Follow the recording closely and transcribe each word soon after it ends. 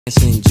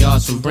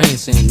Jars from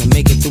Branson to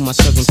make it through my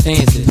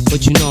circumstances,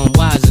 but you know I'm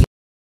wise enough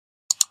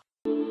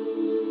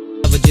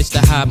never just to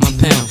hide my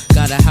pound.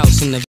 Got a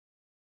house in the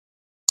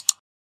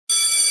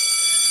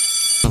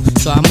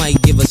so I might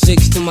give a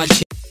 6 to my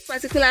chick.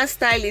 Particular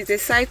style is a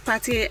side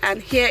parting,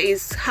 and here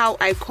is how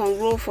I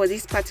cornrow for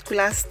this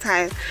particular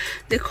style.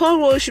 The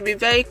cornrow should be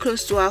very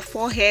close to her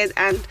forehead,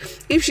 and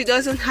if she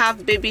doesn't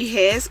have baby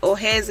hairs or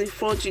hairs in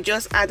front, you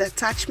just add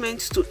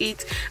attachments to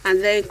it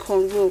and then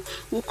cornrow.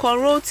 We'll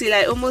cornrow till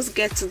I almost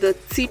get to the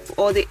tip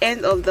or the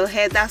end of the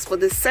hair. That's for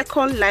the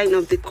second line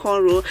of the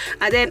cornrow,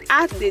 and then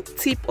add the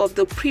tip of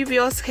the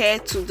previous hair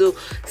to the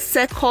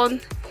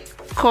second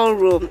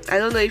cornrow. I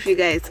don't know if you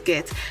guys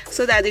get,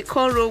 so that the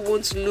cornrow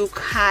won't look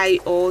high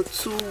or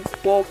too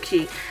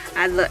bulky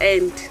at the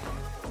end.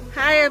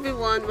 Hi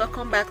everyone,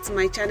 welcome back to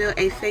my channel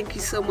and thank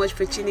you so much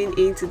for tuning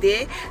in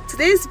today.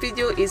 Today's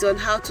video is on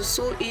how to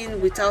sew in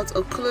without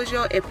a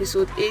closure,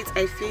 episode 8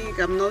 I think,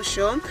 I'm not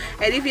sure.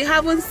 And if you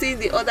haven't seen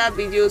the other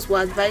videos, we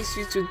advise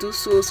you to do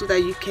so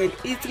that you can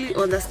easily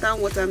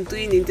understand what I'm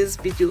doing in this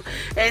video.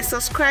 And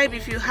subscribe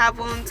if you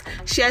haven't,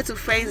 share to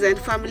friends and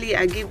family,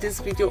 and give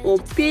this video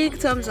a big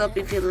thumbs up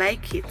if you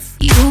like it.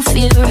 You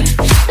feel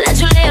that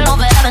you lay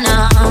over heaven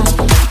now.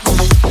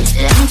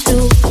 Ain't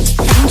you.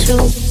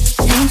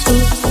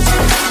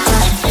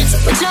 So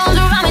put your arms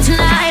around me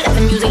tonight. Let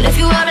the music lift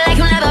you up like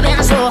you've never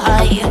been so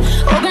high.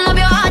 Open up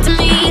your heart to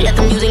me. Let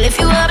the music lift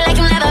you up like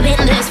you've never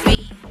been this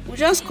free. We'll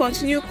just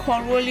continue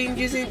cornrolling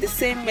using the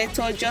same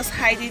method, just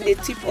hiding the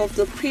tip of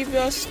the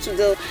previous to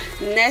the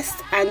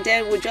next, and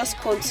then we'll just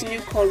continue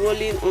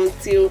cornrolling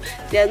until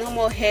there are no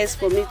more hairs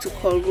for me to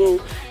cornroll.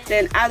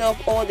 Then add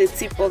up all the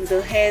tip of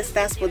the hairs,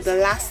 that's for the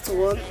last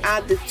one.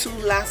 Add the 2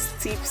 last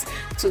tips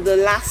to the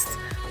last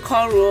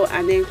cornrow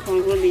and then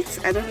cornroll it.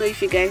 I don't know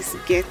if you guys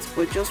get,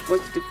 but just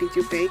watch the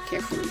video very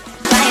carefully.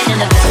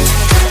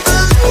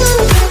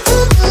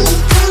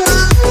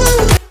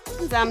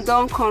 Once I'm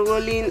done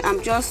cornrolling,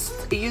 I'm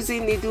just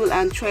using needle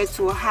and thread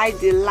to hide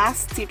the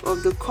last tip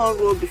of the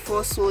cornrow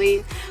before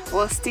sewing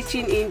or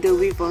stitching in the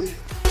ribbon.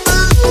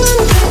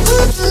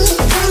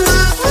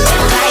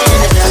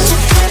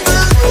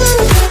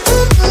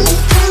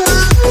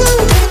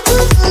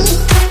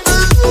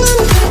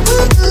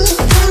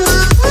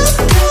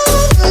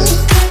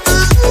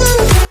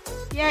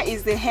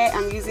 Is the hair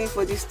I'm using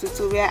for this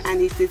tutorial, and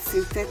it's a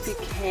synthetic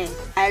hair.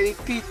 I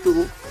repeat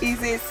though,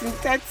 it's a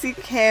synthetic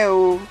hair.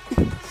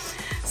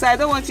 So I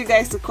don't want you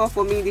guys to come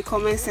for me in the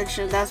comment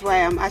section. That's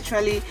why I'm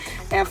actually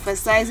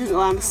emphasizing,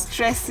 or I'm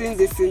stressing,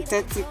 the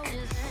synthetic.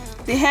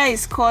 The hair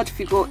is called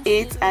figure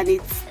 8 and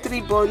it's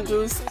 3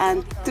 bundles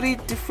and 3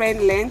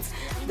 different lengths.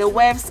 The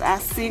wefts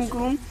are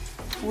single.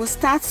 We'll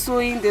start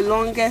sewing the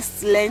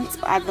longest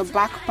length at the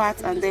back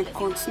part and then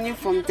continue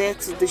from there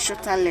to the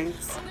shorter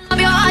lengths.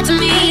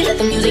 Let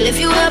the music lift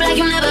you up like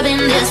you've never been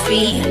this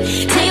free.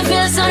 Till you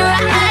feel the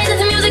sunrise. Let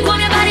the music warm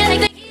your body like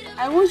the...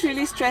 I won't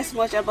really stress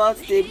much about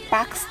the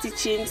back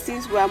stitching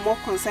since we are more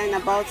concerned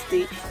about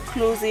the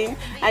closing,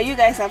 and you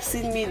guys have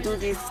seen me do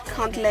this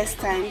countless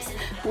times.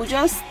 We'll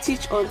just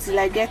stitch until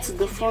I get to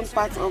the front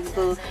part of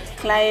the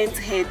client's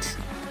head.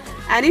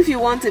 And if you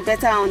want a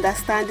better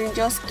understanding,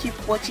 just keep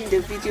watching the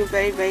video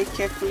very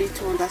carefully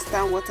to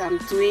understand what I'm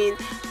doing.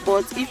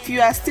 But if you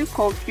are still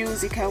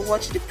confused, you can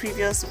watch the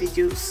previous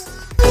videos.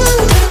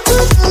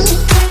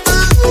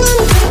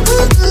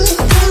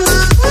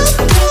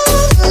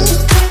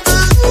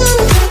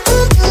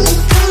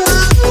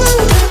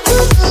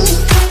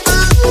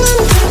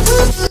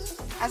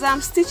 As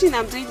I'm stitching,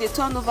 I'm doing the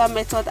turnover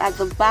method at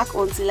the back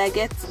until I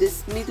get to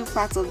this middle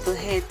part of the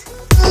head.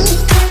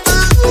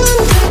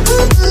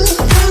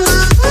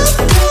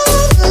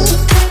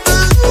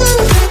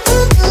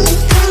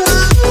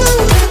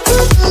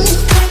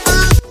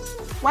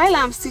 While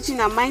I'm stitching,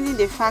 I'm minding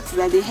the fact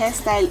that the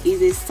hairstyle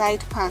is a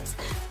side part.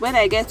 When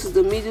I get to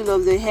the middle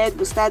of the head,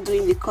 we'll start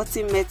doing the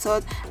cutting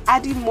method,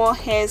 adding more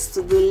hairs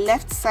to the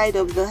left side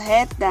of the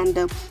head than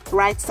the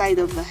right side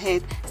of the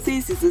head,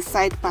 since it's a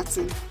side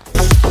pattern.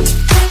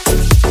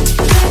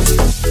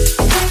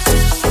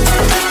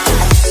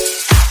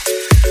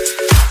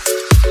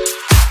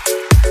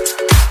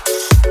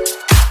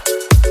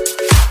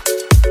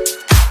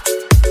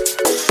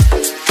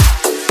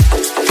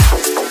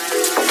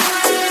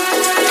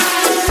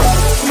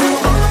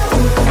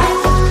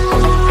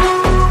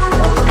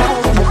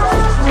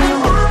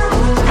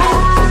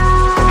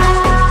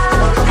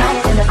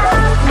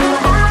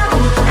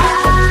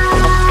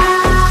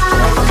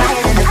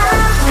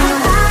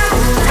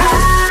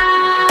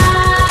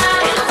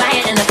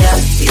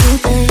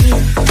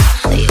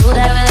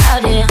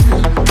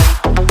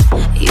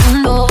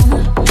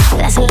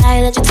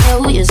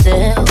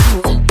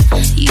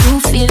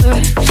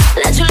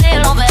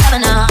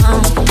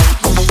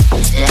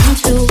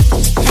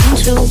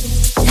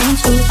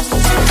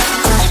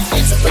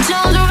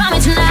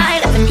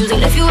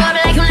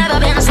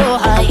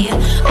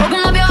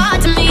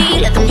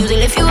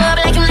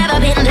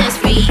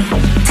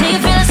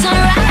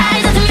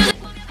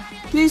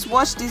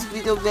 watch this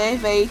video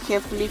very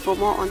carefully for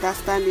more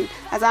understanding.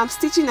 As I'm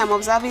stitching, I'm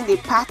observing the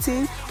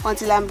pattern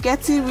until I'm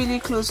getting really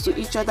close to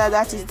each other,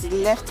 that is the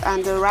left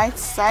and the right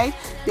side.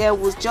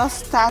 Then we'll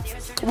just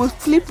we'll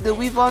flip the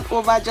weave on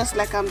over just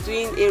like I'm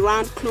doing a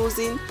round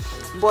closing,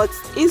 but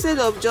instead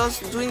of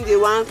just doing the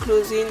round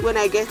closing, when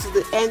I get to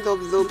the end of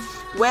the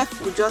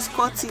weft, we'll just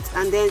cut it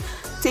and then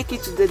take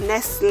it to the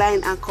next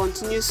line and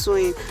continue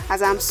sewing.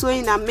 As I'm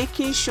sewing, I'm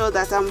making sure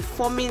that I'm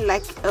forming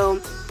like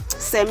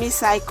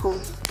semicircle.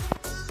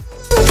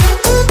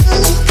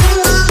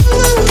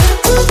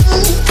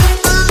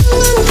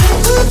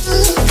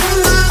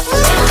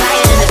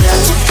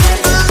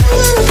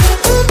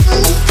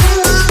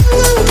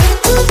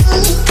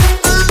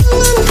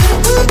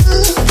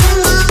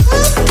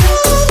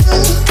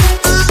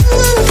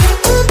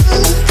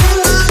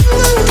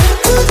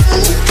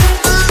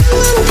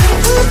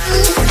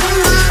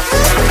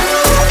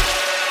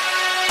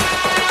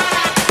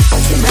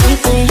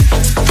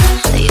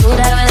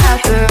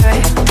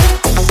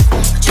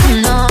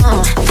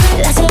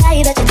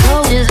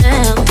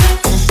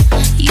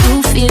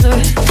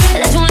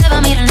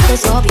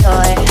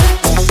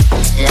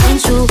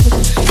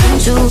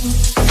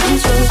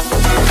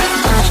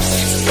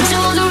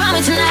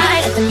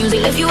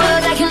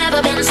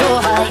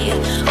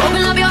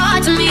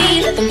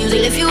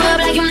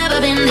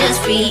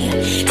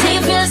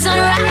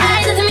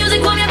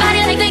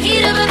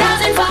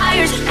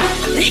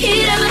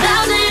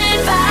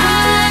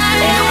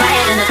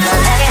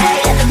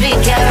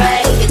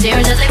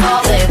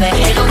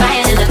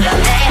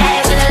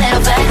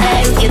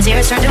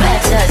 Turn to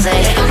ecstasy.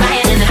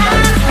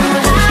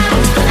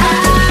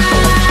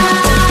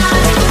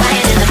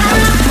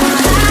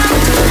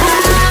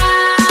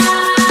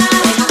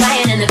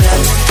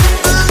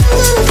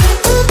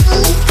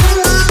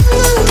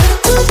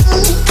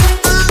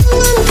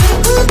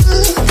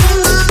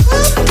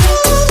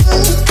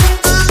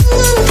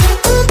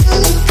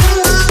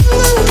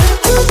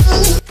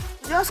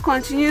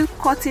 Continue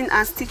cutting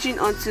and stitching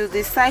until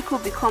the cycle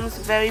becomes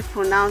very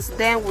pronounced.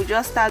 Then we'll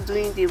just start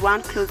doing the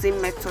round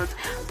closing method.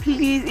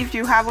 Please, if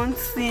you haven't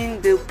seen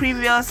the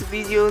previous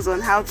videos on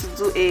how to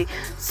do a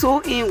sew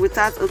in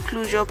without a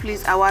closure,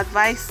 please, I would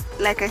advise,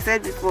 like I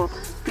said before,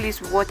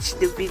 please watch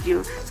the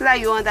video so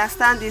that you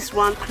understand this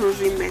round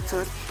closing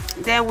method.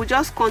 Then we'll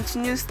just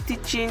continue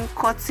stitching,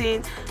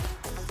 cutting,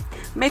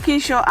 making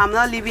sure I'm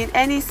not leaving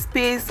any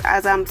space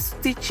as I'm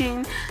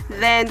stitching.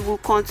 Then we'll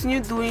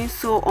continue doing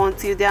so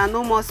until there are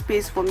no more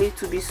space for me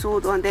to be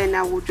sewed on. Then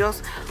I will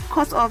just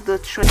cut off the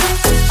thread.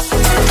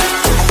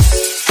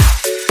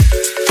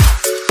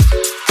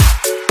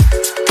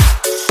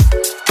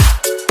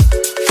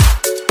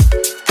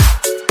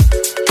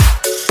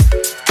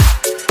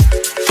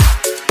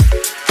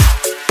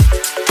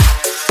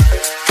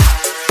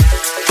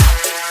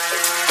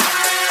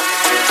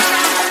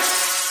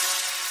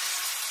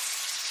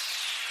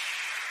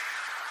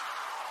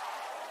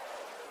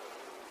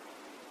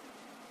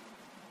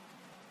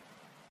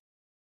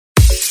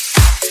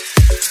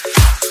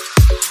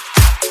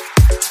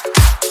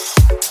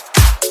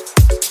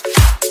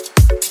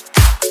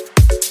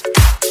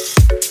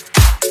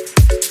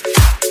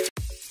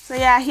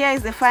 Yeah, here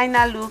is the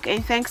final look,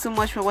 and thanks so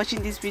much for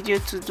watching this video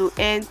to the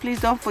end.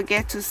 Please don't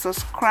forget to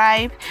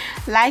subscribe,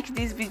 like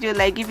this video,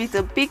 like give it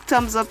a big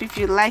thumbs up if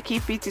you like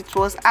it. It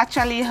was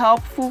actually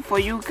helpful for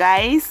you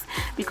guys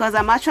because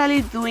I'm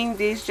actually doing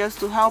this just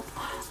to help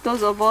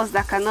those of us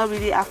that cannot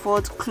really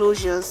afford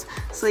closures.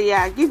 So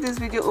yeah, give this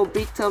video a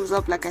big thumbs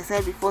up like I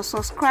said before.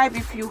 Subscribe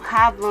if you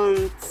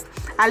haven't,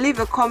 and leave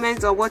a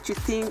comment on what you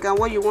think and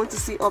what you want to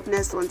see up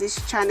next on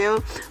this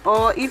channel,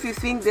 or if you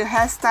think the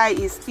hairstyle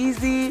is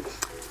easy,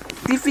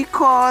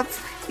 difficult.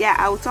 Yeah,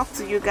 I will talk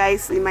to you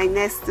guys in my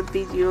next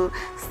video.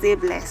 Stay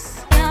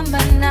blessed.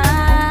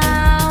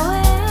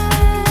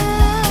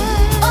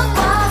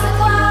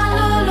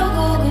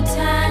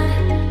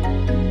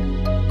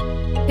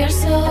 You're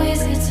so